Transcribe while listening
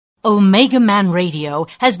Omegaman Radio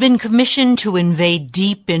has been commissioned to invade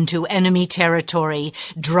deep into enemy territory,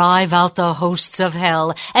 drive out the hosts of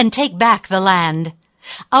hell, and take back the land.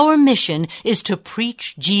 Our mission is to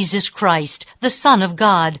preach Jesus Christ, the Son of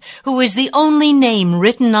God, who is the only name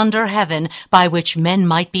written under heaven by which men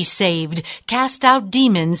might be saved, cast out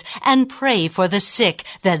demons, and pray for the sick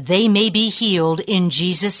that they may be healed in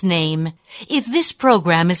Jesus' name. If this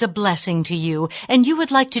program is a blessing to you and you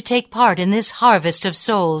would like to take part in this harvest of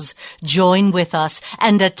souls, join with us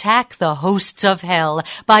and attack the hosts of hell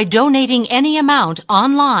by donating any amount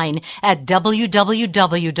online at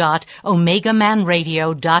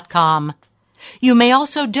www.omegamanradio.com. You may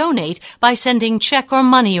also donate by sending check or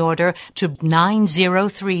money order to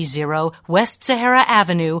 9030 West Sahara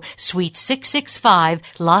Avenue, Suite 665,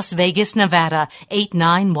 Las Vegas, Nevada,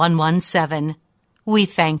 89117. We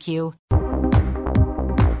thank you.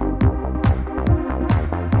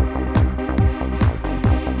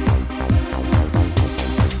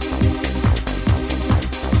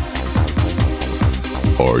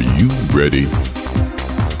 Are you ready?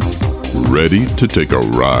 Ready to take a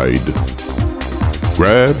ride?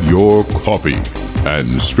 Grab your coffee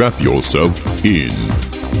and strap yourself in,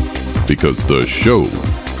 because the show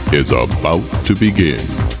is about to begin.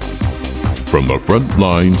 From the front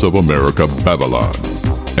lines of America, Babylon,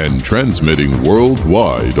 and transmitting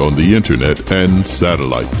worldwide on the internet and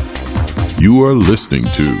satellite, you are listening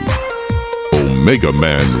to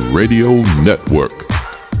Omegaman Radio Network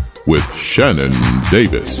with Shannon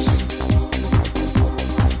Davis.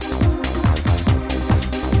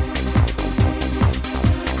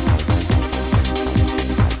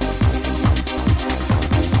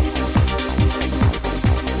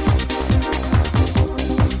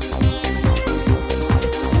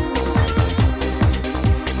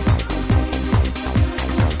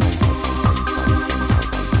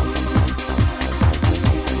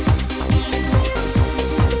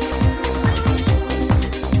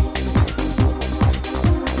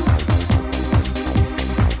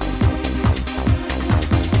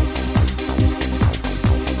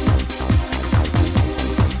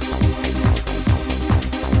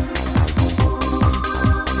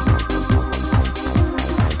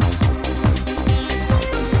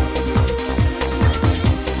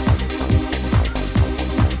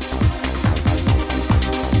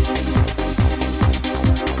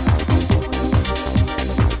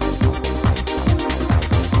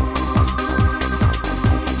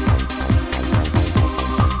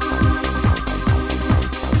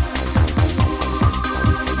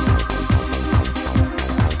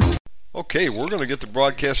 Okay, we're going to get the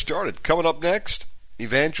broadcast started. Coming up next,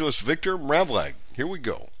 Evangelist Victor Mravlag. Here we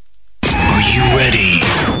go. Are you ready?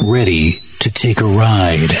 Ready to take a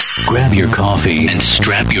ride? Grab your coffee and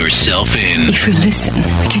strap yourself in. If you listen,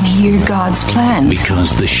 we can hear God's plan.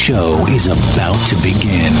 Because the show is about to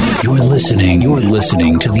begin. You're listening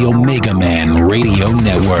to the Omegaman Radio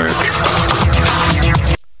Network.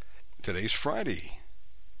 Today's Friday,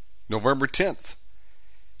 November 10th,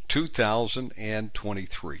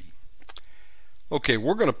 2023. Okay,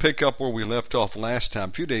 we're going to pick up where we left off last time,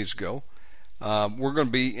 a few days ago. We're going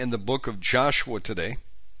to be in the book of Joshua today,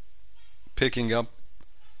 picking up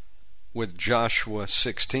with Joshua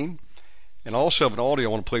 16. And I also have an audio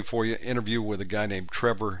I want to play for you, interview with a guy named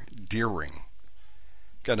Trevor Deering.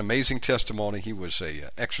 Got an amazing testimony. He was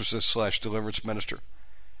a exorcist/deliverance minister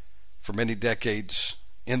for many decades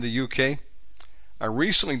in the UK. I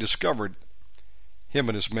recently discovered him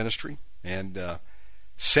and his ministry, and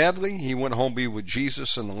sadly, he went home to be with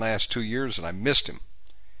Jesus in the last 2 years, and I missed him.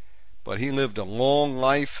 But he lived a long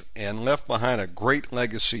life and left behind a great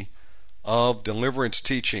legacy of deliverance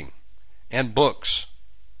teaching and books.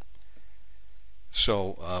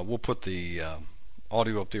 So we'll put the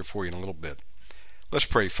audio up there for you in a little bit. Let's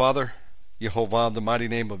pray. Father, Yehovah, in the mighty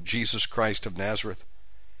name of Jesus Christ of Nazareth,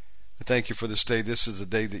 I thank you for this day. This is the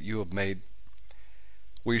day that you have made.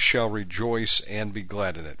 We shall rejoice and be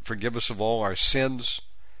glad in it. Forgive us of all our sins,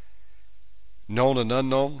 known and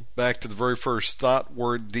unknown, back to the very first thought,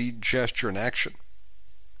 word, deed, gesture, and action.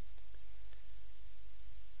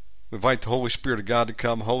 We invite the Holy Spirit of God to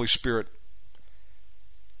come. Holy Spirit,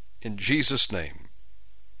 in Jesus' name,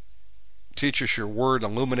 teach us your word,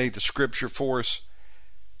 illuminate the scripture for us.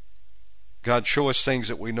 God, show us things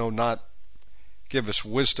that we know not. Give us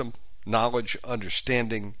wisdom, knowledge,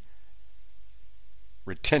 understanding,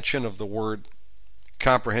 retention of the word,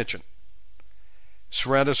 comprehension.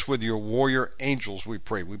 Surround us with your warrior angels, we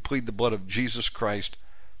pray. We plead the blood of Jesus Christ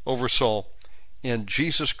over us all. In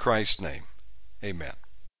Jesus Christ's name, amen.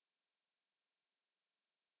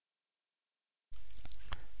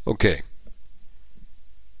 Okay.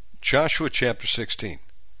 Joshua chapter 16.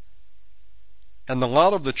 And the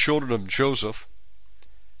lot of the children of Joseph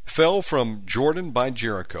fell from Jordan by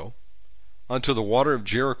Jericho unto the water of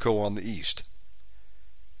Jericho on the east,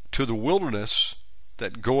 to the wilderness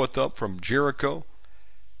that goeth up from Jericho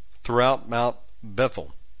throughout Mount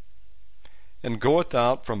Bethel, and goeth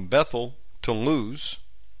out from Bethel to Luz,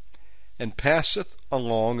 and passeth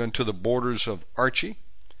along unto the borders of Archi,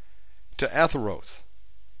 to Atharoth,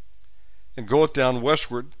 and goeth down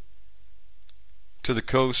westward to the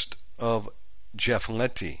coast of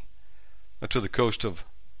Japhleti, unto the coast of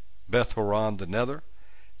Beth Horon the nether,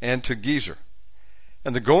 and to Gezer,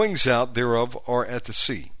 and the goings out thereof are at the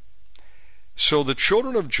sea. So the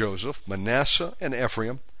children of Joseph, Manasseh and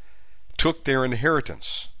Ephraim, took their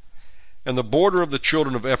inheritance. And the border of the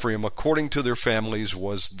children of Ephraim according to their families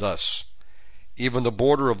was thus. Even the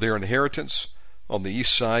border of their inheritance on the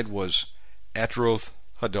east side was Atroth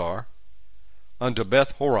Hadar, unto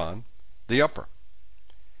Beth Horon the upper.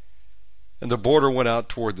 And the border went out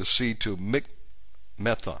toward the sea to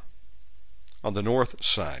Mikmethah on the north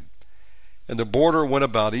side. And the border went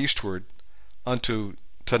about eastward unto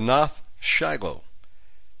Tanath Shiloh,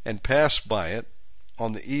 and passed by it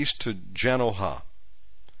on the east to Janohah.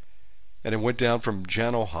 And it went down from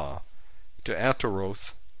Janohah to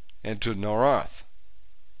Ataroth and to Narath,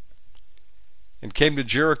 and came to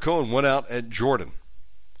Jericho and went out at Jordan.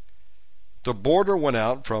 The border went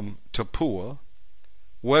out from Tappuah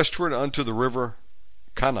westward unto the river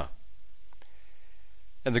Kana,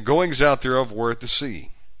 and the goings out thereof were at the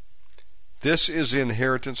sea. This is the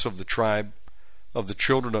inheritance of the tribe of the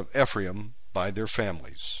children of Ephraim by their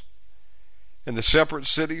families. And the separate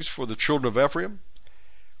cities for the children of Ephraim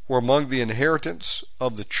were among the inheritance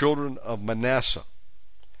of the children of Manasseh,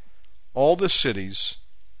 all the cities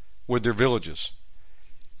with their villages.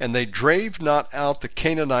 And they drave not out the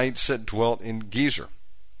Canaanites that dwelt in Gezer,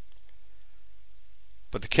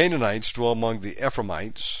 but the Canaanites dwell among the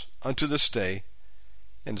Ephraimites unto this day,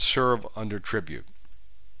 and serve under tribute.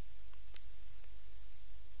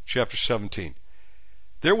 Chapter 17.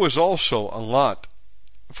 There was also a lot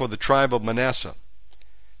for the tribe of Manasseh,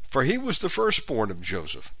 for he was the firstborn of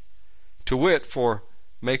Joseph, to wit, for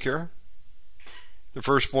Machir, the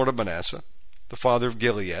firstborn of Manasseh, the father of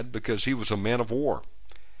Gilead, because he was a man of war.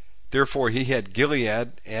 Therefore he had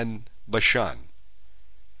Gilead and Bashan.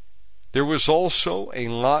 There was also a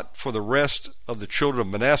lot for the rest of the children of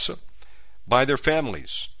Manasseh by their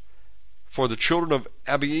families, for the children of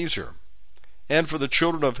Abiezer, and for the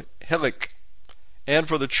children of Helik, and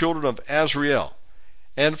for the children of Azriel,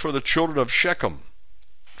 and for the children of Shechem,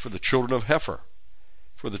 for the children of Hepher,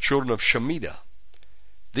 for the children of Shemidah.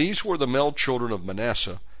 These were the male children of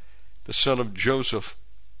Manasseh, the son of Joseph,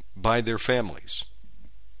 by their families.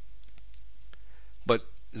 But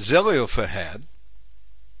Zelophehad,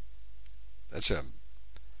 let's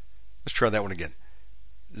try that one again.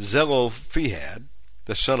 Zelophehad,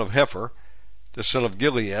 the son of Hepher, the son of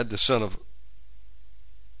Gilead, the son of,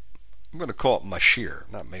 I'm going to call it Machir,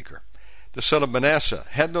 not Maker, the son of Manasseh,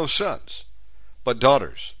 had no sons, but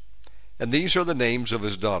daughters. And these are the names of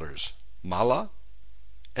his daughters: Mahlah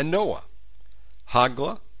and Noah,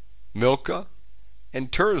 Hagla, Milcah,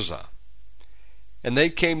 and Tirzah. And they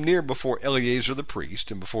came near before Eleazar the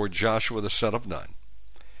priest, and before Joshua the son of Nun,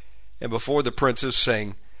 and before the princes,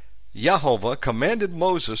 saying, Jehovah commanded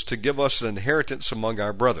Moses to give us an inheritance among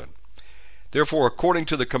our brethren. Therefore, according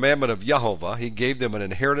to the commandment of Jehovah, he gave them an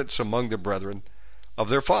inheritance among the brethren of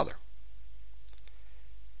their father.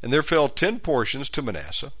 And there fell 10 portions to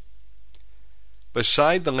Manasseh,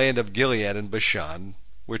 beside the land of Gilead and Bashan,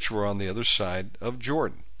 which were on the other side of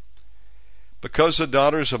Jordan, because the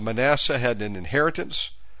daughters of Manasseh had an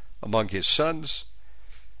inheritance among his sons,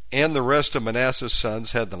 and the rest of Manasseh's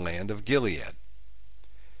sons had the land of Gilead.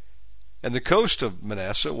 And the coast of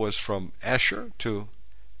Manasseh was from Asher to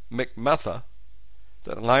Mikmethah,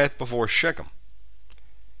 that lieth before Shechem.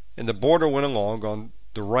 And the border went along on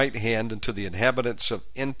the right hand unto the inhabitants of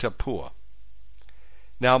En-tappuah.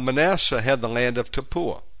 Now Manasseh had the land of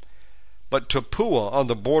Tappuah, but Tappuah on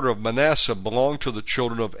the border of Manasseh belonged to the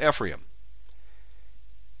children of Ephraim.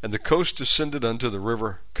 And the coast descended unto the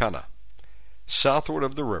river Kana, southward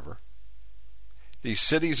of the river. These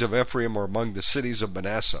cities of Ephraim are among the cities of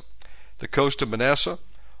Manasseh. The coast of Manasseh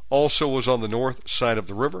also was on the north side of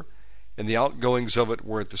the river, and the outgoings of it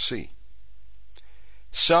were at the sea.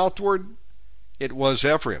 Southward it was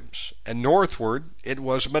Ephraim's, and northward it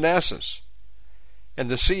was Manasseh's. And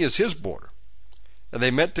the sea is his border. And they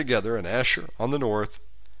met together in Asher on the north,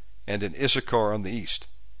 and in Issachar on the east.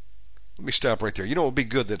 Let me stop right there. You know, it would be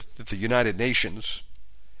good that if the United Nations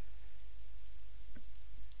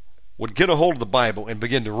would get a hold of the Bible and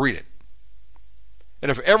begin to read it. And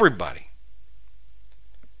if everybody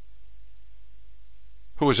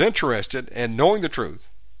who was interested in knowing the truth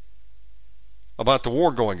about the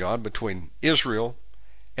war going on between Israel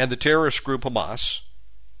and the terrorist group Hamas,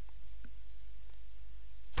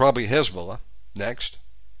 probably Hezbollah next,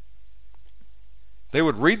 they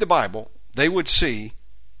would read the Bible, they would see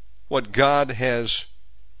what God has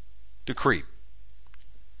decreed.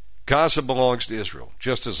 Gaza belongs to Israel,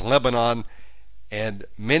 just as Lebanon and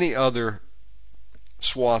many other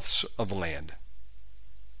swaths of land.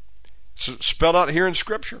 It's spelled out here in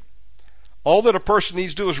Scripture. All that a person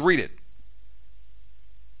needs to do is read it.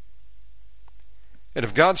 And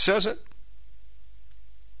if God says it,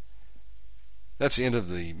 that's the end of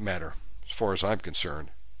the matter, as far as I'm concerned.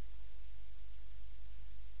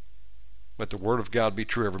 Let the word of God be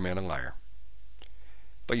true, every man a liar.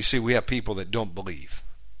 But you see, we have people that don't believe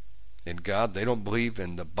in God. They don't believe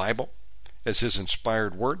in the Bible as His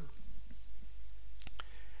inspired word.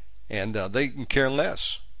 And they can care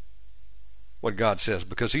less what God says,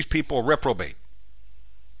 because these people are reprobate.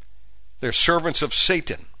 They're servants of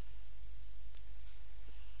Satan.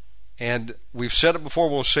 And we've said it before,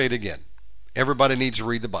 we'll say it again. Everybody needs to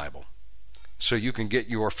read the Bible so you can get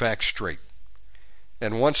your facts straight.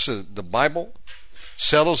 And once the Bible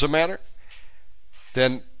settles the matter,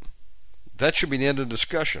 then that should be the end of the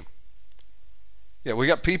discussion. Yeah, we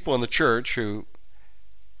got people in the church who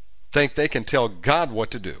think they can tell God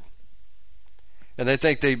what to do. And they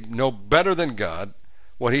think they know better than God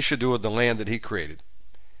what He should do with the land that He created.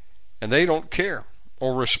 And they don't care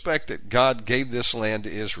or respect that God gave this land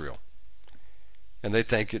to Israel. And they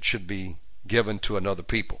think it should be given to another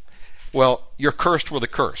people. Well, you're cursed with a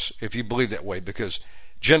curse if you believe that way, because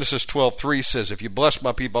Genesis 12:3 says, if you bless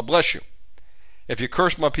my people, I'll bless you. If you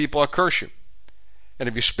curse my people, I'll curse you. And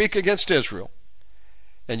if you speak against Israel,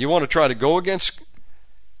 and you want to try to go against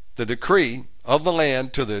the decree of the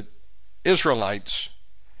land to the Israelites,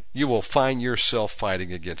 you will find yourself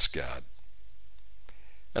fighting against God.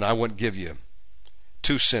 And I wouldn't give you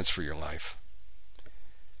 2 cents for your life,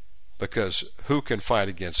 because who can fight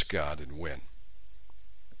against God and win?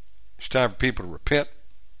 It's time for people to repent.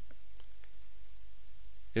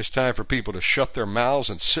 It's time for people to shut their mouths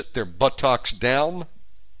and sit their buttocks down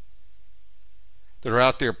that are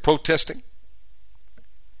out there protesting.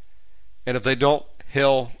 And if they don't,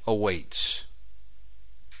 hell awaits,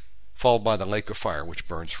 followed by the lake of fire, which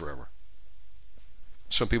burns forever.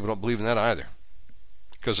 Some people don't believe in that either,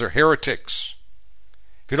 because they're heretics.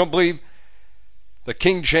 If you don't believe the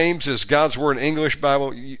King James is God's word in English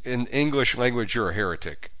Bible, in English language, you're a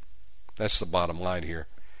heretic. That's the bottom line here.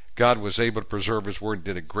 God was able to preserve His word and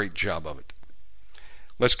did a great job of it.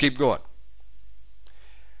 Let's keep going.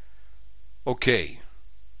 Okay.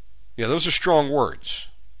 Yeah, those are strong words.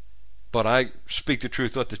 But I speak the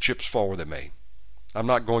truth, let the chips fall where they may. I'm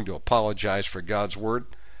not going to apologize for God's word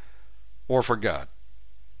or for God.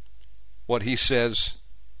 What He says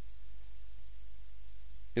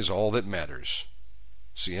is all that matters.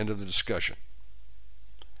 It's the end of the discussion.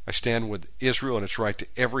 I stand with Israel, and it's right to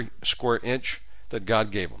every square inch that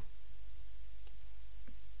God gave them.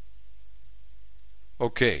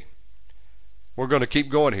 Okay. We're going to keep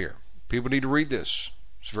going here. People need to read this.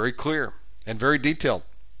 It's very clear and very detailed.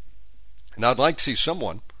 And I'd like to see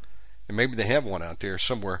someone, and maybe they have one out there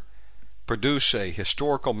somewhere, produce a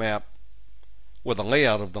historical map with a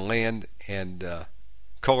layout of the land and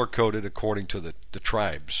color-coded according to the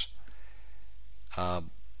tribes.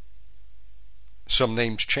 Some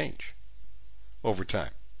names change over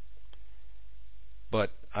time.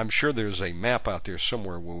 But I'm sure there's a map out there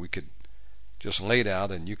somewhere where we could just lay it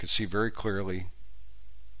out and you could see very clearly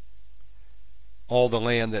all the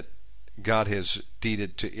land that God has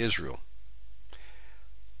deeded to Israel.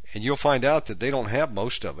 And you'll find out that they don't have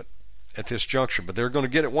most of it at this juncture, but they're going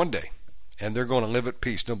to get it one day. And they're going to live at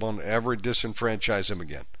peace. No one will ever disenfranchise them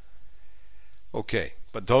again. Okay,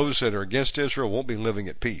 but those that are against Israel won't be living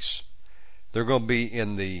at peace. They're going to be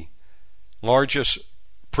in the largest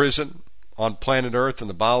prison on planet Earth, in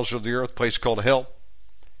the bowels of the earth, a place called hell.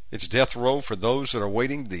 It's death row for those that are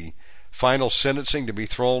waiting the final sentencing to be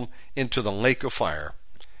thrown into the lake of fire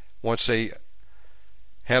once they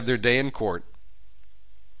have their day in court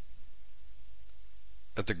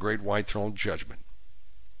at the great white throne judgment.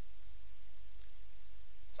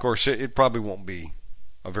 Of course, it probably won't be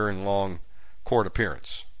a very long court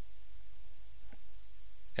appearance.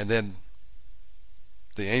 And then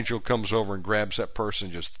the angel comes over and grabs that person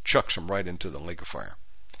and just chucks him right into the lake of fire.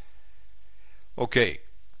 Okay,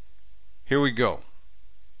 here we go.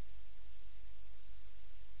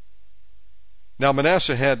 Now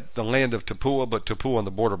Manasseh had the land of Tappuah, but Tappuah on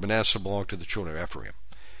the border of Manasseh belonged to the children of Ephraim.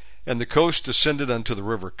 And the coast descended unto the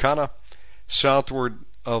river Kana, southward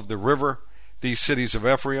of the river These cities of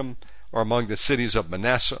Ephraim are among the cities of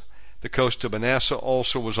Manasseh. The coast of Manasseh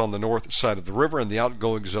also was on the north side of the river, and the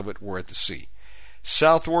outgoings of it were at the sea.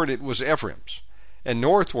 Southward it was Ephraim's, and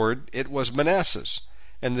northward it was Manasseh's,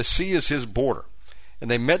 and the sea is his border. And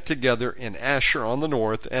they met together in Asher on the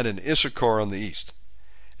north, and in Issachar on the east.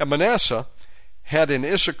 And Manasseh had in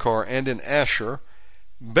Issachar and in Asher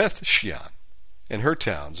Beth-shean and her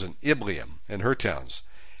towns, and Ibleam and her towns,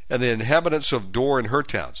 and the inhabitants of Dor and her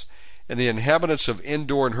towns, and the inhabitants of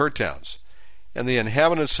Endor and her towns, and the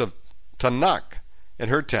inhabitants of Tanakh and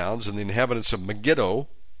her towns, and the inhabitants of Megiddo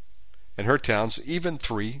and her towns, even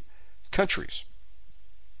 3 countries.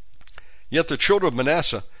 Yet the children of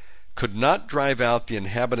Manasseh could not drive out the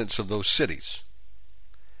inhabitants of those cities,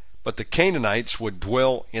 but the Canaanites would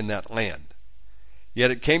dwell in that land.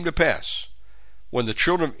 Yet it came to pass, when the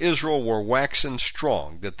children of Israel were waxen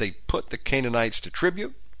strong, that they put the Canaanites to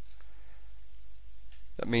tribute.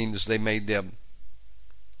 That means they made them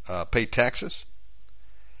pay taxes,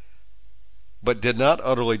 but did not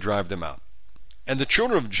utterly drive them out. And the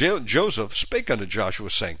children of Joseph spake unto Joshua,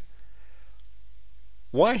 saying,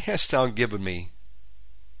 Why hast thou given me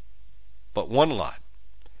but one lot,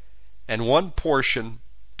 and one portion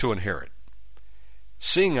to inherit,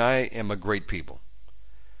 seeing I am a great people?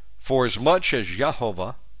 For as much as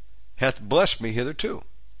Jehovah hath blessed me hitherto.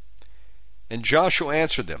 And Joshua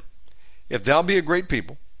answered them, If thou be a great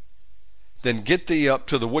people, then get thee up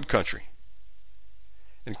to the wood country,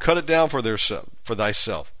 and cut it down for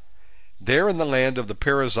thyself, there in the land of the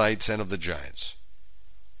Perizzites and of the giants.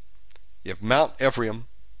 If Mount Ephraim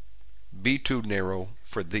be too narrow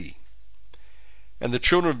for thee. And the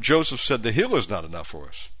children of Joseph said, The hill is not enough for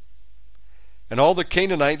us. And all the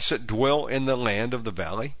Canaanites that dwell in the land of the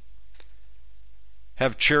valley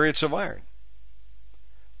have chariots of iron,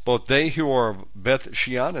 both they who are of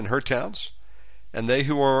Beth-shean and her towns, and they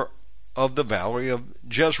who are of the valley of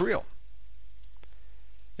Jezreel.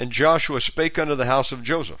 And Joshua spake unto the house of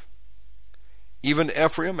Joseph, even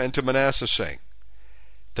Ephraim, and to Manasseh, saying,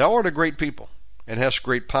 Thou art a great people, and hast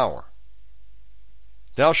great power.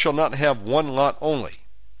 Thou shalt not have one lot only,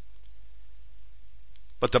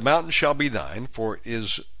 but the mountain shall be thine, for it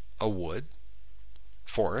is a wood,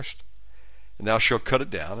 forest, and thou shalt cut it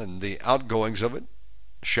down, and the outgoings of it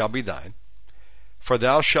shall be thine. For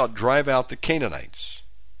thou shalt drive out the Canaanites,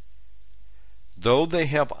 though they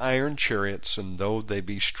have iron chariots, and though they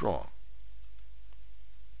be strong.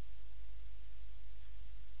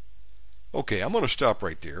 Okay, I'm going to stop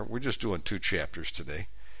right there. We're just doing 2 chapters today.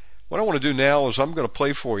 What I want to do now is I'm going to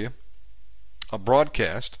play for you a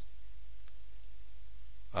broadcast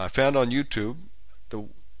I found on YouTube.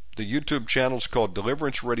 The YouTube channel is called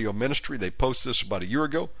Deliverance Radio Ministry. They posted this about a year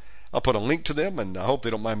ago. I'll put a link to them, and I hope they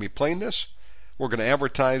don't mind me playing this. We're going to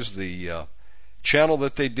advertise the channel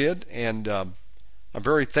that they did, and I'm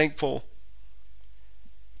very thankful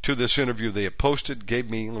to this interview they have posted. Gave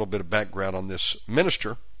me a little bit of background on this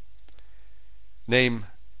minister named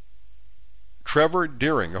Trevor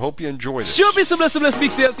Deering. I hope you enjoy this.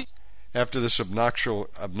 After this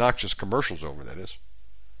obnoxious commercial's over, that is.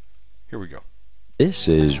 Here we go. This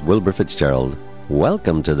is Wilbur Fitzgerald.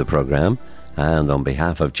 Welcome to the program, and on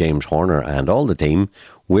behalf of James Horner and all the team,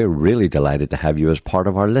 we're really delighted to have you as part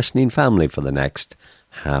of our listening family for the next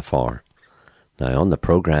half hour. Now, on the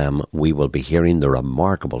program, we will be hearing the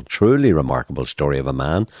remarkable, truly remarkable story of a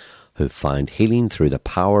man who found healing through the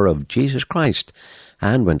power of Jesus Christ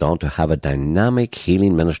and went on to have a dynamic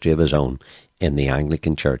healing ministry of his own in the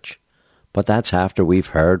Anglican Church. But that's after we've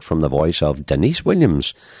heard from the voice of Denise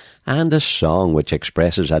Williams and a song which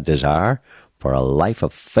expresses a desire for a life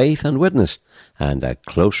of faith and witness and a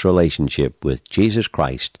close relationship with Jesus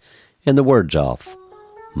Christ, in the words of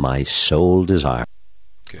My Soul Desire.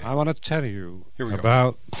 Okay. I want to tell you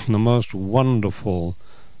about the most wonderful,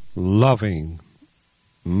 loving,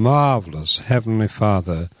 marvelous Heavenly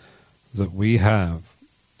Father that we have.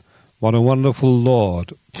 What a wonderful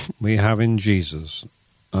Lord we have in Jesus.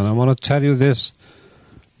 And I want to tell you this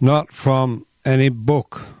not from any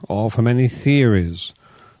book or from any theories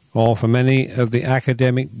or from any of the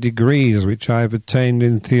academic degrees which I've attained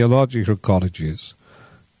in theological colleges.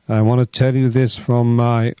 I want to tell you this from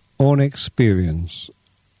my own experience.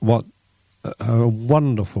 What a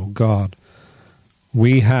wonderful God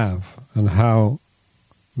we have, and how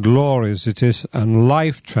glorious it is and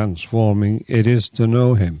life-transforming it is to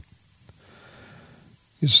know Him.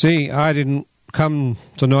 You see, I didn't come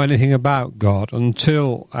to know anything about God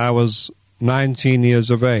until I was 19 years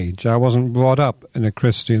of age. I wasn't brought up in a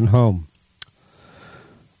Christian home.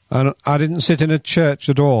 And I didn't sit in a church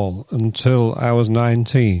at all until I was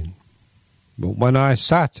 19. But when I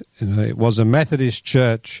sat in it was a Methodist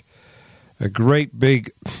church a great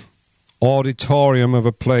big auditorium of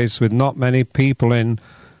a place with not many people in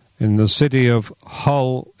the city of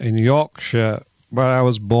Hull in Yorkshire, where I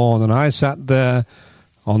was born. And I sat there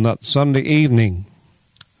on that Sunday evening,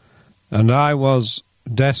 and I was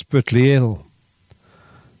desperately ill.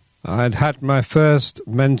 I'd had my first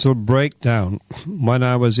mental breakdown when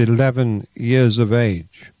I was 11 years of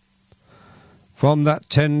age. From that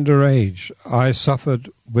tender age, I suffered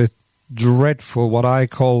with dreadful, what I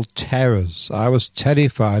call terrors. I was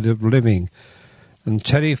terrified of living and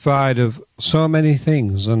terrified of so many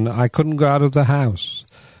things, and I couldn't go out of the house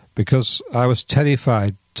because I was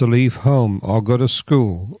terrified to leave home or go to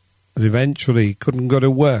school, and eventually couldn't go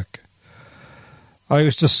to work. I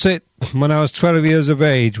used to sit when I was 12 years of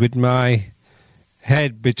age with my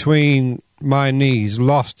head between my knees,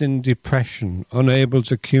 lost in depression, unable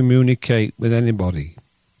to communicate with anybody.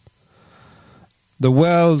 The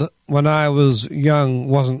world when I was young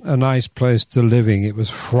wasn't a nice place to live in. It was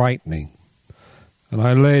frightening. And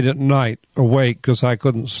I laid at night awake because I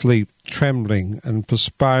couldn't sleep, trembling and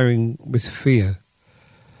perspiring with fear.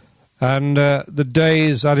 And the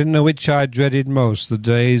days, I didn't know which I dreaded most, the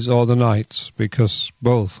days or the nights, because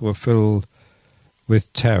both were filled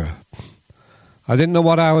with terror. I didn't know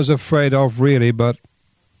what I was afraid of really, but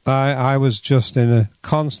I was just in a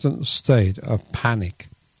constant state of panic.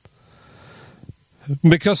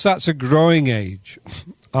 Because that's a growing age,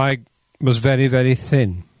 I was very, very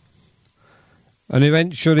thin. And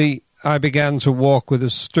eventually I began to walk with a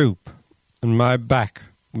stoop, and my back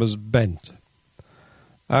was bent.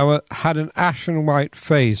 I had an ashen white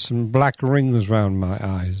face and black rings round my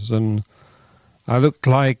eyes, and I looked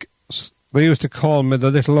like, they used to call me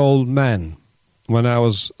the little old man when I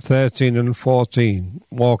was 13 and 14,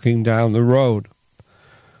 walking down the road,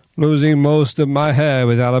 losing most of my hair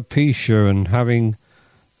with alopecia and having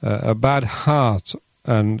a bad heart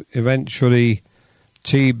and eventually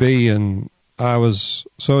TB, and I was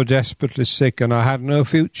so desperately sick and I had no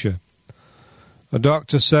future. The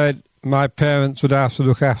doctor said my parents would have to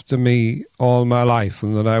look after me all my life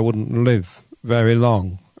and that I wouldn't live very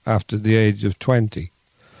long after the age of 20.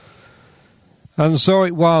 And so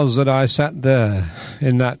it was that I sat there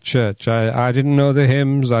in that church. I didn't know the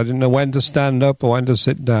hymns. I didn't know when to stand up or when to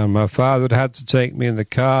sit down. My father had to take me in the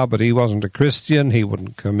car, but he wasn't a Christian. He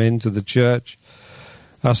wouldn't come into the church.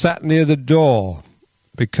 I sat near the door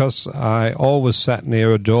because I always sat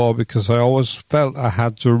near a door because I always felt I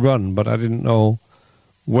had to run, but I didn't know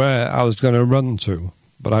where I was going to run to.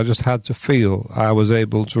 But I just had to feel I was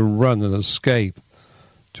able to run and escape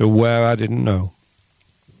to where I didn't know.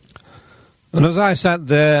 And as I sat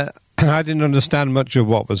there, I didn't understand much of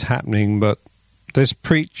what was happening, but this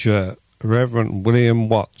preacher, Reverend William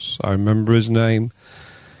Watts, I remember his name,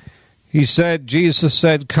 he said, Jesus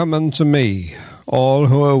said, "Come unto me, all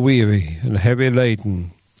who are weary and heavy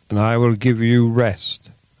laden, and I will give you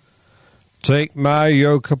rest. Take my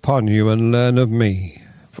yoke upon you and learn of me,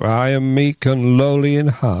 for I am meek and lowly in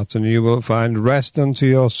heart, and you will find rest unto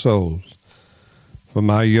your souls. For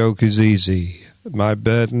my yoke is easy, my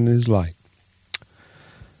burden is light."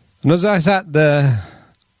 And as I sat there,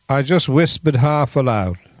 I just whispered half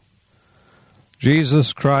aloud,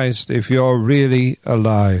 Jesus Christ, if you're really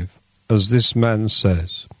alive, as this man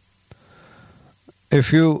says,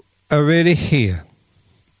 if you are really here,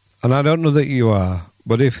 and I don't know that you are,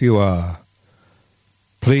 but if you are,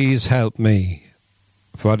 please help me,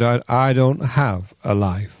 for I don't have a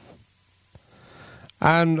life.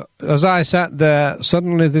 And as I sat there,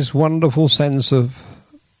 suddenly this wonderful sense of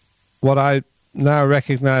what I now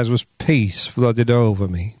recognise was peace flooded over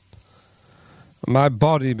me. My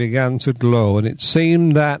body began to glow, and it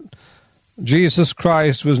seemed that Jesus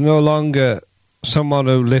Christ was no longer someone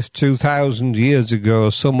who lived 2,000 years ago,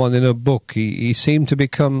 or someone in a book. He seemed to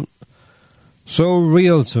become so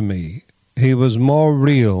real to me. He was more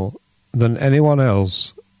real than anyone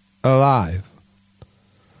else alive.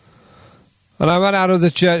 And I went out of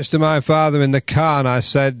the church to my father in the car, and I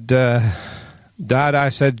said, Dad, I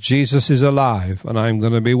said, Jesus is alive, and I'm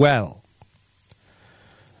going to be well.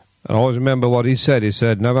 And I always remember what he said. He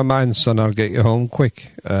said, never mind, son, I'll get you home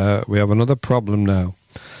quick. We have another problem now.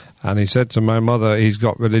 And he said to my mother, he's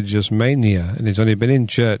got religious mania, and he's only been in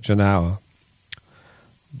church an hour.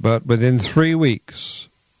 But within 3 weeks,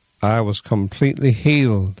 I was completely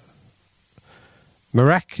healed,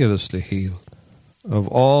 miraculously healed, of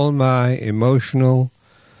all my emotional,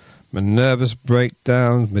 my nervous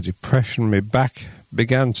breakdowns, my depression. My back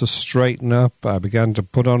began to straighten up. I began to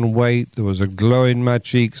put on weight. There was a glow in my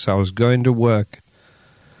cheeks. I was going to work.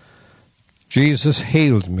 Jesus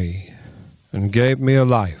healed me and gave me a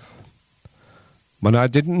life when I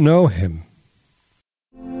didn't know him.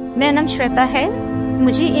 मेरा नाम श्वेता है.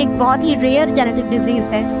 मुझे एक बहुत ही rare genetic disease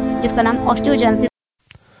है जिसका नाम osteogenesis.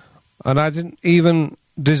 And I didn't even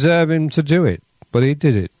deserve him to do it, but he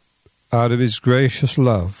did it out of his gracious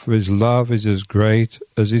love, for his love is as great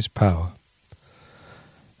as his power.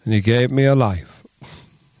 And he gave me a life.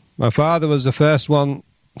 My father was the first one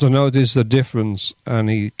to notice the difference, and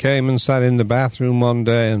he came and sat in the bathroom one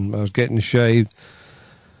day, and I was getting shaved,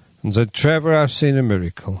 and said, "Trevor, I've seen a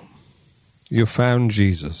miracle. You found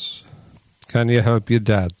Jesus. Can you help your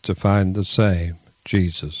dad to find the same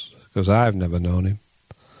Jesus? Because I've never known him."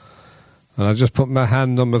 And I just put my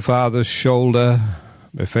hand on my father's shoulder,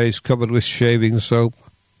 my face covered with shaving soap,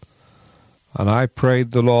 and I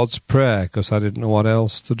prayed the Lord's Prayer because I didn't know what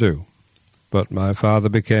else to do. But my father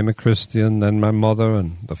became a Christian, then my mother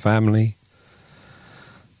and the family,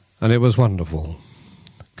 and it was wonderful.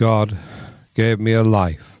 God gave me a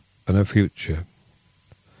life and a future.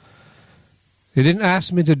 He didn't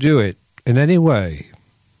ask me to do it in any way,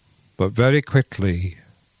 but very quickly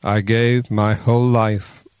I gave my whole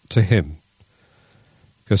life to him,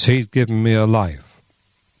 because he'd given me a life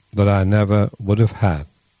that I never would have had,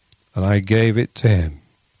 and I gave it to him.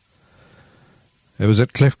 It was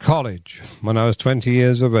at Cliff College when I was 20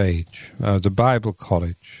 years of age. I was at Bible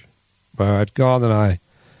college where I'd gone, and I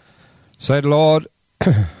said, "Lord,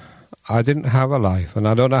 I didn't have a life, and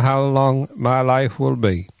I don't know how long my life will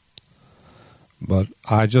be, but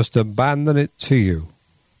I just abandon it to you.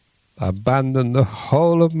 Abandon the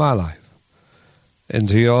whole of my life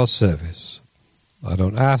into your service. I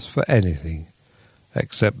don't ask for anything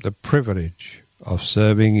except the privilege of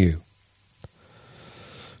serving you."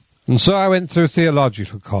 And so I went through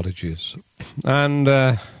theological colleges and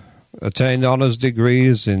attained honours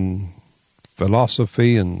degrees in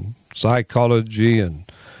philosophy and psychology,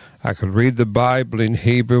 and I could read the Bible in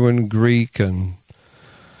Hebrew and Greek, and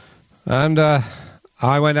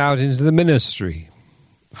I went out into the ministry,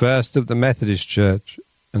 first of the Methodist Church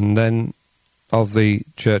and then of the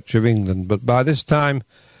Church of England. But by this time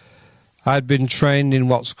I'd been trained in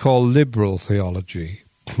what's called liberal theology.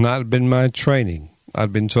 That had been my training.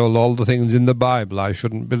 I'd been told all the things in the Bible I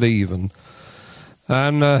shouldn't believe, and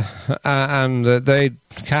they'd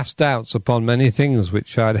cast doubts upon many things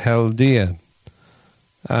which I'd held dear.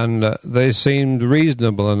 And they seemed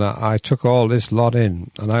reasonable, and I took all this lot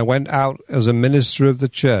in. And I went out as a minister of the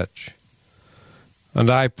church, and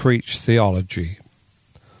I preached theology.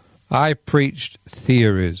 I preached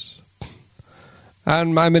theories.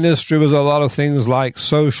 And my ministry was a lot of things like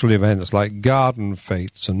social events, like garden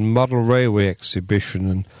fetes and model railway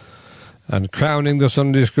exhibition and crowning the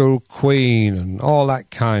Sunday school queen and all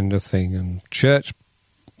that kind of thing, and church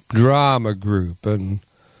drama group. And,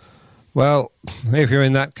 well, if you're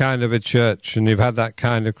in that kind of a church and you've had that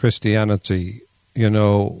kind of Christianity, you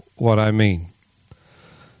know what I mean.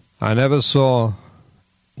 I never saw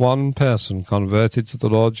one person converted to the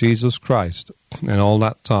Lord Jesus Christ in all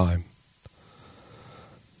that time.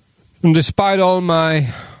 And despite all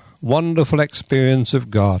my wonderful experience of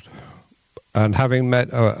God, and having met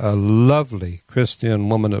a lovely Christian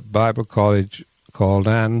woman at Bible college called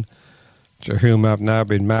Anne, to whom I've now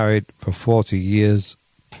been married for 40 years,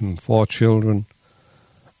 and 4 children,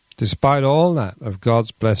 despite all that of God's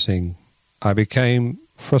blessing, I became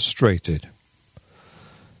frustrated.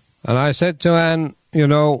 And I said to Anne, "You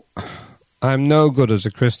know, I'm no good as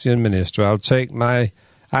a Christian minister. I'll take my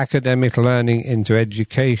academic learning into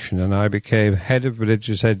education," and I became head of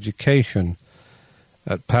religious education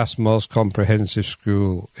at Passmore's Comprehensive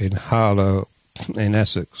School in Harlow, in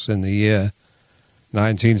Essex, in the year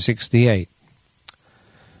 1968.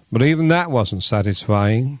 But even that wasn't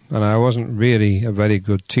satisfying, and I wasn't really a very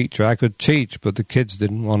good teacher. I could teach, but the kids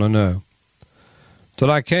didn't want to know. Till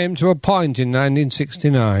I came to a point in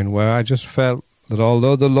 1969 where I just felt that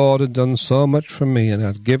although the Lord had done so much for me and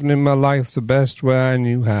had given him my life the best way I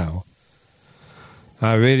knew how,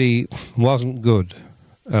 I really wasn't good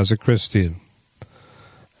as a Christian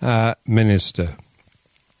minister.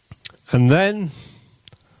 And then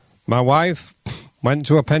my wife went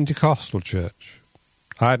to a Pentecostal church.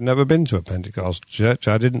 I'd never been to a Pentecostal church.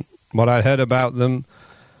 What I'd heard about them,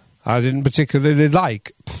 I didn't particularly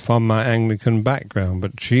like from my Anglican background,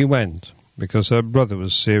 but she went because her brother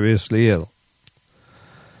was seriously ill.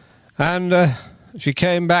 And she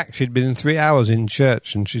came back. She'd been 3 hours in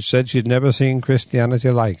church, and she said she'd never seen Christianity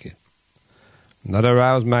like it. And that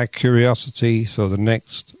aroused my curiosity, so the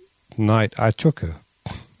next night I took her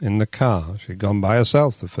in the car. She'd gone by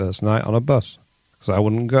herself the first night on a bus, because I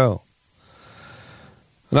wouldn't go.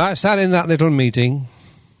 And I sat in that little meeting,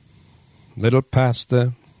 little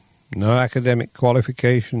pastor, no academic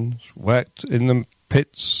qualifications, worked in the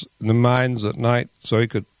pits, in the mines at night, so he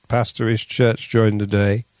could pastor his church during the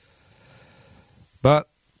day. But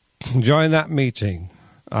during that meeting,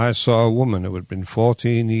 I saw a woman who had been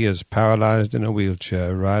 14 years paralyzed in a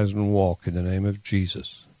wheelchair rise and walk in the name of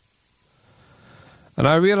Jesus. And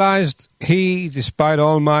I realized he, despite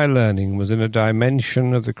all my learning, was in a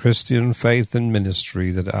dimension of the Christian faith and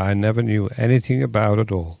ministry that I never knew anything about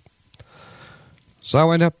at all. So I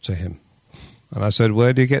went up to him, and I said,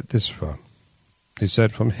 "Where do you get this from?" He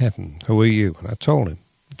said, "From heaven. Who are you?" And I told him.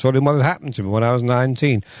 I told him what had happened to me when I was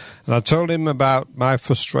 19. And I told him about my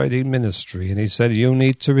frustrating ministry. And he said, "You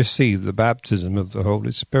need to receive the baptism of the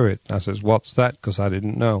Holy Spirit." And I said, "What's that?" Because I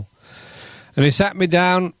didn't know. And he sat me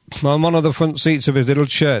down on one of the front seats of his little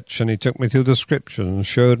church, and he took me through the scriptures and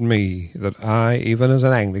showed me that I, even as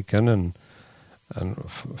an Anglican, and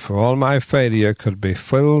for all my failure, could be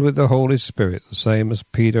filled with the Holy Spirit, the same as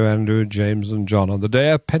Peter, Andrew, James, and John on the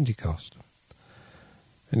day of Pentecost.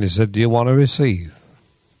 And he said, "Do you want to receive?"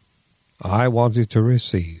 I wanted to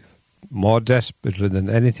receive, more desperately than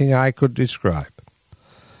anything I could describe.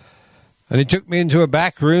 And he took me into a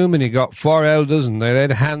back room, and he got 4 elders, and they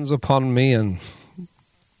laid hands upon me, and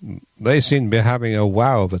they seemed to be having a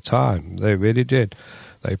wow of a time. They really did.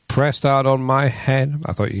 They pressed out on my head.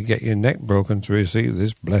 I thought you'd get your neck broken to receive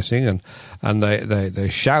this blessing. And they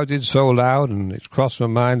shouted so loud, and it crossed my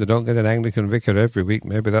mind, I don't get an Anglican vicar every week.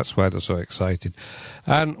 Maybe that's why they're so excited.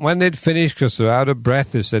 And when they'd finished, because they were out of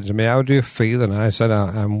breath, they said to me, "How do you feel?" And I said,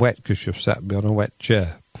 "I'm wet because you've sat me on a wet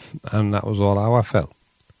chair." And that was all how I felt.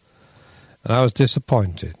 And I was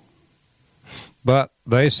disappointed. But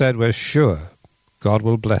they said, "We're sure God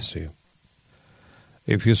will bless you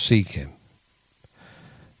if you seek him."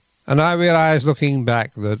 And I realized, looking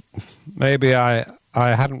back, that maybe I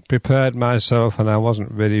hadn't prepared myself and I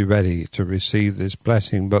wasn't really ready to receive this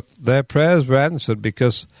blessing. But their prayers were answered,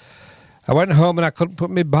 because I went home and I couldn't put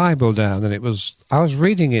my Bible down. And I was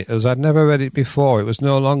reading it as I'd never read it before. It was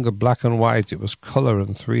no longer black and white. It was colour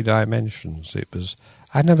and 3 dimensions.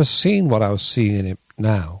 I'd never seen what I was seeing in it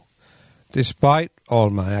now, despite all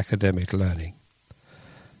my academic learning.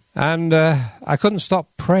 And I couldn't stop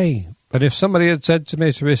praying. But if somebody had said to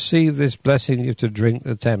me, to receive this blessing, you have to drink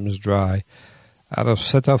the Thames dry, I'd have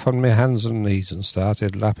set off on my hands and knees and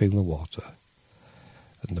started lapping the water.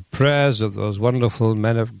 And the prayers of those wonderful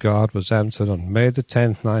men of God was answered on May the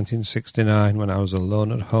 10th, 1969, when I was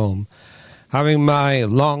alone at home, having my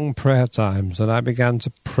long prayer times, and I began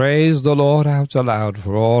to praise the Lord out aloud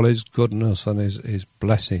for all his goodness and his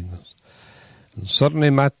blessings. And suddenly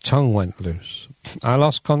my tongue went loose. I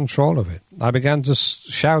lost control of it. I began to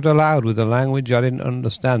shout aloud with a language I didn't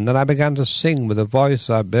understand. Then I began to sing with a voice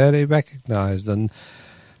I barely recognized. And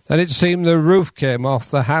then it seemed the roof came off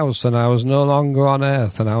the house, and I was no longer on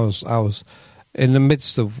earth. And I was in the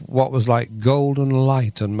midst of what was like golden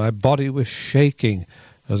light, and my body was shaking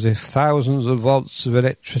as if thousands of volts of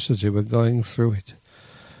electricity were going through it.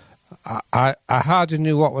 I hardly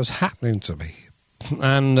knew what was happening to me.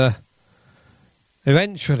 And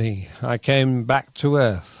eventually I came back to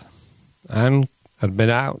earth. Anne had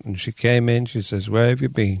been out, and she came in. She says, "Where have you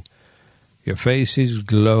been? Your face is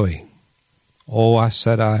glowing." "Oh," I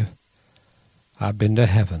said, I've been to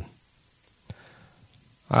heaven.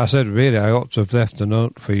 I said, "Really, I ought to have left a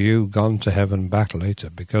note for you, gone to heaven, back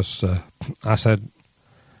later," because I said,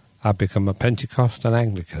 I'd become a Pentecost and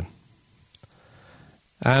Anglican.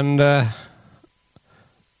 And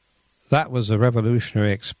that was a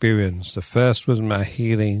revolutionary experience. The first was my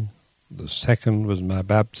healing. The second was my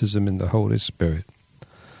baptism in the Holy Spirit.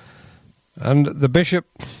 And the bishop,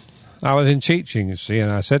 I was in teaching, you see,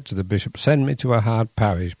 and I said to the bishop, "Send me to a hard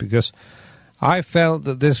parish," because I felt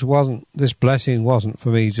that this blessing wasn't for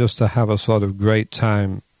me just to have a sort of great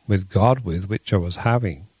time with God, which I was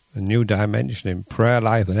having, a new dimension in prayer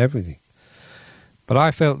life and everything. But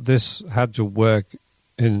I felt this had to work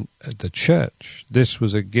in the church. This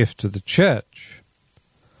was a gift to the church.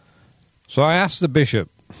 So I asked the bishop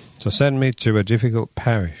to send me to a difficult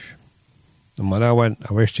parish. And when I went,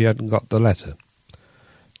 I wished he hadn't got the letter.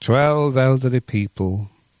 12 elderly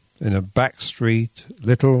people in a back street,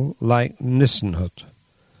 little like Nissen hut,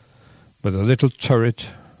 with a little turret.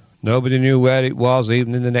 Nobody knew where it was,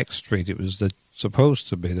 even in the next street. It was supposed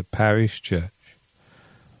to be the parish church.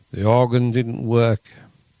 The organ didn't work.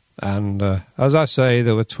 And as I say,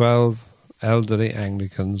 there were 12 elderly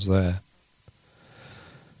Anglicans there.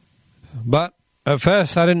 But at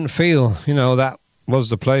first I didn't feel, that was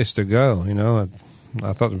the place to go,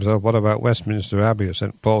 I thought to myself, what about Westminster Abbey or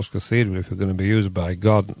St. Paul's Cathedral if we're going to be used by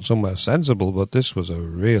God somewhere sensible? But this was a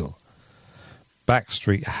real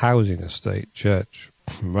backstreet housing estate church.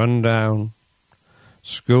 Run down.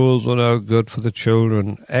 Schools were no good for the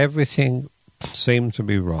children. Everything seemed to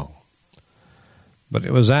be wrong. But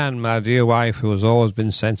it was Anne, my dear wife, who has always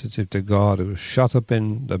been sensitive to God, who was shut up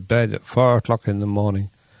in the bed at 4 o'clock in the morning.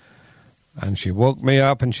 And she woke me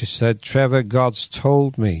up and she said, Trevor, God's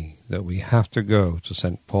told me that we have to go to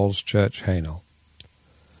St. Paul's Church, Hainault.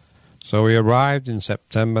 So we arrived in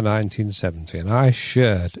September 1970, and I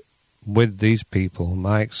shared with these people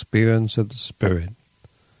my experience of the Spirit.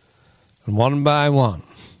 And one by one,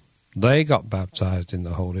 they got baptized in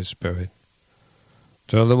the Holy Spirit,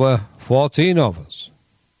 till there were 14 of us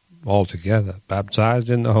altogether baptized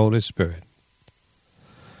in the Holy Spirit.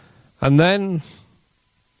 And then,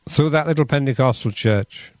 through that little Pentecostal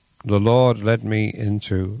church, the Lord led me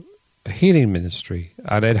into a healing ministry.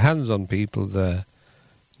 I laid hands on people there.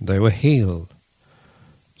 They were healed.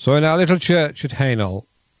 So in our little church at Hainault,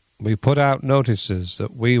 we put out notices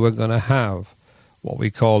that we were going to have what we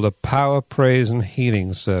called a power, praise and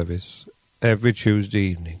healing service every Tuesday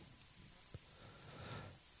evening.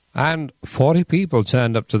 And 40 people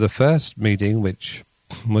turned up to the first meeting, which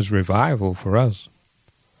was revival for us.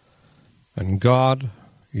 And God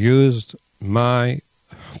used my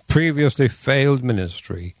previously failed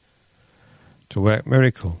ministry to work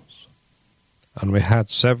miracles. And we had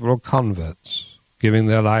several converts giving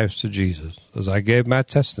their lives to Jesus as I gave my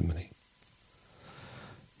testimony.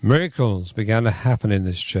 Miracles began to happen in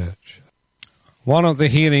this church. One of the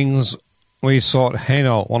healings we saw at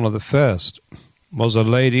Hainault, one of the first, was a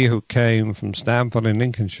lady who came from Stamford in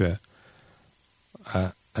Lincolnshire,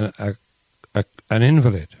 an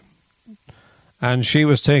invalid. And she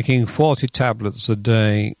was taking 40 tablets a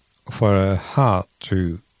day for her heart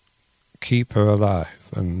to keep her alive,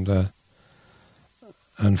 and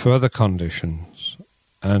for other conditions.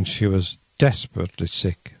 And she was desperately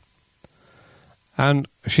sick. And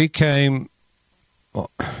she came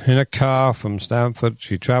in a car from Stamford.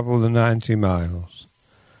 She travelled the 90 miles.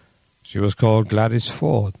 She was called Gladys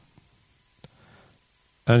Ford.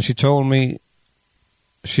 And she told me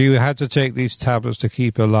she had to take these tablets to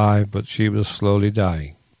keep her alive, but she was slowly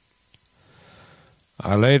dying.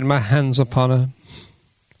 I laid my hands upon her.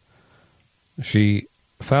 She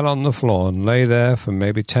fell on the floor and lay there for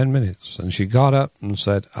maybe 10 minutes, and she got up and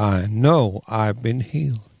said, I know I've been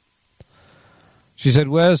healed. She said,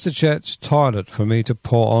 where's the church toilet for me to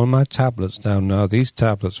pour all my tablets down now? These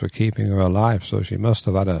tablets were keeping her alive, so she must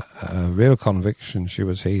have had a real conviction she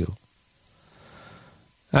was healed.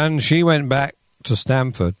 And she went back to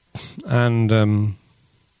Stamford, and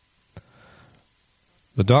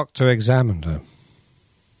the doctor examined her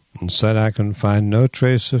and said, I can find no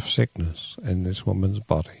trace of sickness in this woman's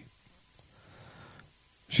body.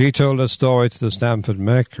 She told her story to the Stamford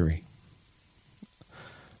Mercury.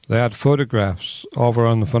 They had photographs over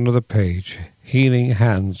on the front of the page. Healing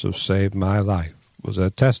hands have saved my life, was her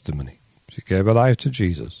testimony. She gave her life to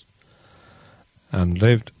Jesus and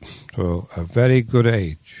lived to a very good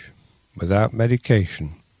age without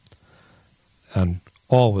medication and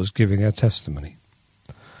always giving her testimony.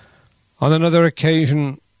 On another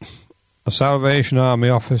occasion, a Salvation Army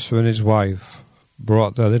officer and his wife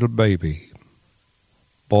brought their little baby,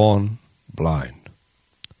 born blind.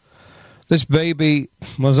 This baby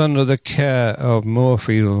was under the care of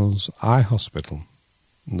Moorfields Eye Hospital.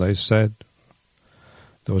 And they said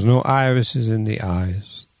there was no irises in the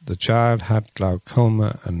eyes. The child had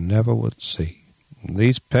glaucoma and never would see. And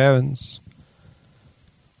these parents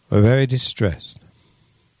were very distressed.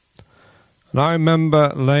 And I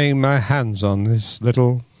remember laying my hands on this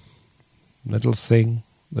little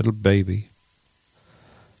baby,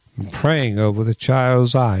 and praying over the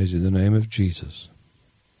child's eyes in the name of Jesus.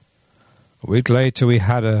 A week later we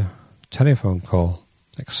had a telephone call,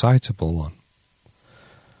 excitable one.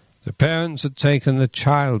 The parents had taken the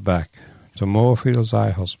child back to Moorfields Eye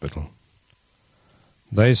Hospital.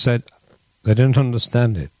 They said they didn't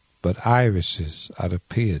understand it, but irises had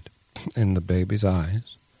appeared in the baby's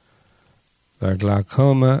eyes. Their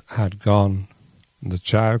glaucoma had gone, and the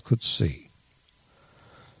child could see.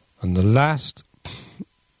 And the last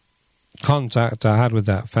contact I had with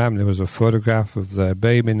that family was a photograph of their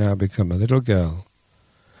baby, now become a little girl,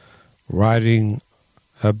 riding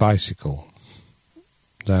her bicycle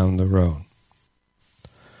down the road.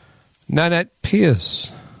 Nanette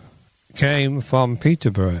Pierce came from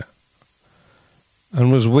Peterborough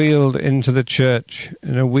and was wheeled into the church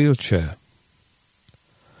in a wheelchair.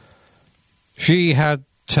 She had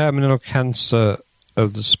terminal cancer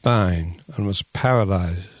of the spine and was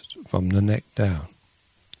paralyzed from the neck down.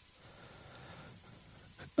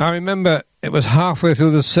 I remember it was halfway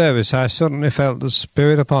through the service I suddenly felt the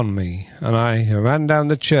Spirit upon me, and I ran down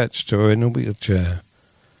the church to her in a wheelchair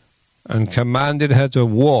and commanded her to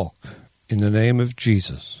walk in the name of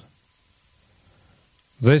Jesus.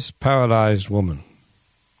 this paralyzed woman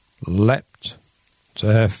leapt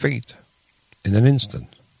to her feet in an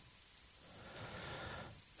instant.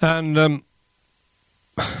 And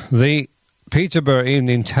the Peterborough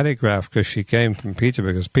Evening Telegraph, because she came from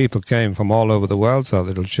Peterborough, because people came from all over the world to our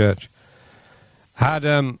little church, had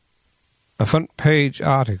a front page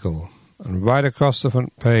article, and right across the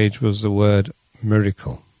front page was the word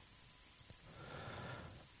miracle.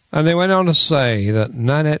 And they went on to say that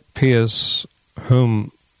Nanette Pierce,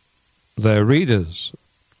 whom their readers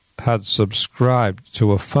had subscribed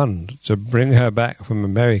to a fund to bring her back from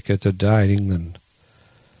America to die in England,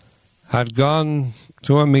 had gone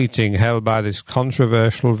to a meeting held by this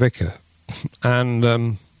controversial vicar,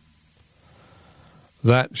 and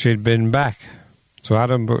that she'd been back to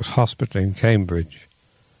Adam Brooks Hospital in Cambridge,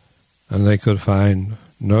 and they could find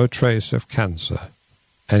no trace of cancer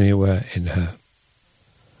anywhere in her.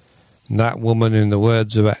 And that woman, in the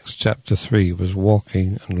words of Acts chapter 3, was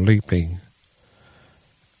walking and leaping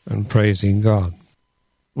and praising God.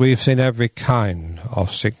 We've seen every kind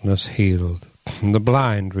of sickness healed. The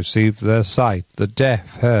blind received their sight, the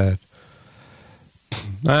deaf heard,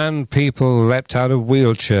 and people leapt out of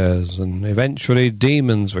wheelchairs, and eventually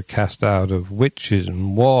demons were cast out of witches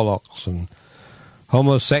and warlocks, and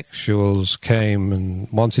homosexuals came and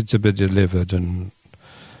wanted to be delivered, and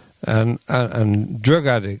drug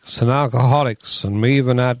addicts and alcoholics, and we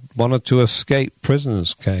even had one or two escaped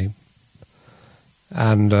prisoners came.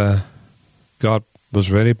 And God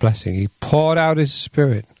was really blessing. He poured out his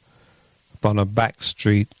Spirit upon a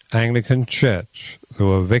backstreet Anglican church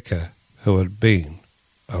through a vicar who had been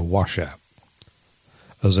a washout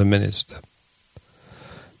as a minister.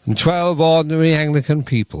 And 12 ordinary Anglican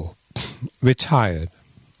people, retired,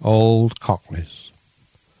 old cockneys.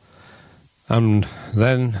 And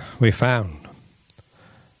then we found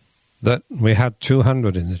that we had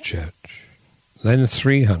 200 in the church, then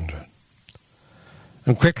 300.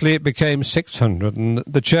 And quickly it became 600, and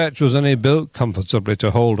the church was only built comfortably to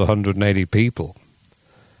hold 180 people.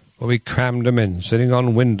 But we crammed them in, sitting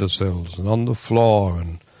on windowsills and on the floor,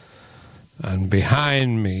 and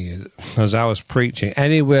behind me as I was preaching.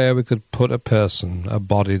 Anywhere we could put a person, a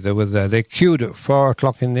body, they were there. They queued at 4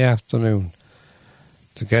 o'clock in the afternoon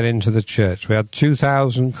to get into the church. We had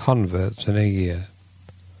 2,000 converts in a year.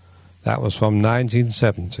 That was from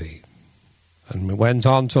 1970. And we went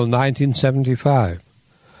on till 1975.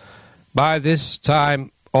 By this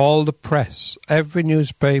time, all the press, every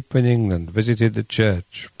newspaper in England visited the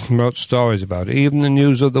church, wrote stories about it. Even the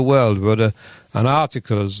News of the World wrote an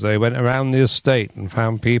article as they went around the estate and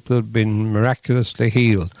found people who had been miraculously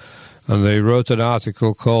healed. And they wrote an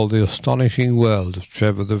article called The Astonishing World of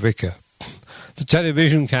Trevor the Vicar. The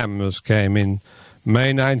television cameras came in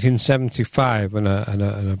May 1975, and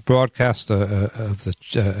a broadcast of the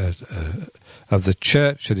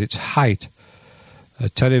church at its height. A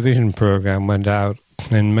television program went out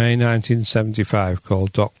in May 1975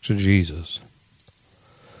 called Dr. Jesus.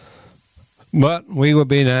 But we were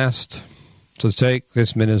being asked to take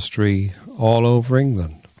this ministry all over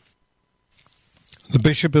England. The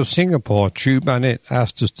Bishop of Singapore, Chu Banit,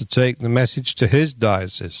 asked us to take the message to his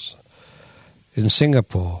diocese in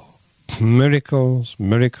Singapore. Miracles,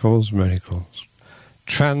 miracles, miracles.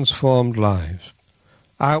 Transformed lives.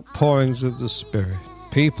 Outpourings of the Spirit.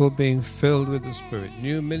 People being filled with the Spirit.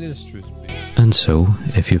 New ministries. And so,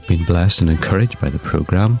 if you've been blessed and encouraged by the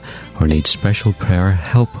programme, or need special prayer,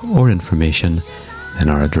 help or information, then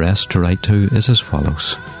our address to write to is as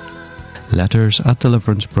follows.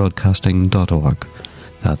 letters@deliveраncebroadcasting.org.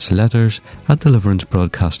 That's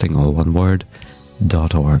letters@deliveраncebroadcasting, all one word,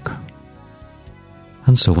 .org.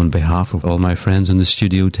 And so on behalf of all my friends in the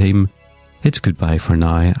studio team, it's goodbye for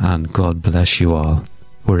now, and God bless you all,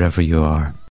 wherever you are.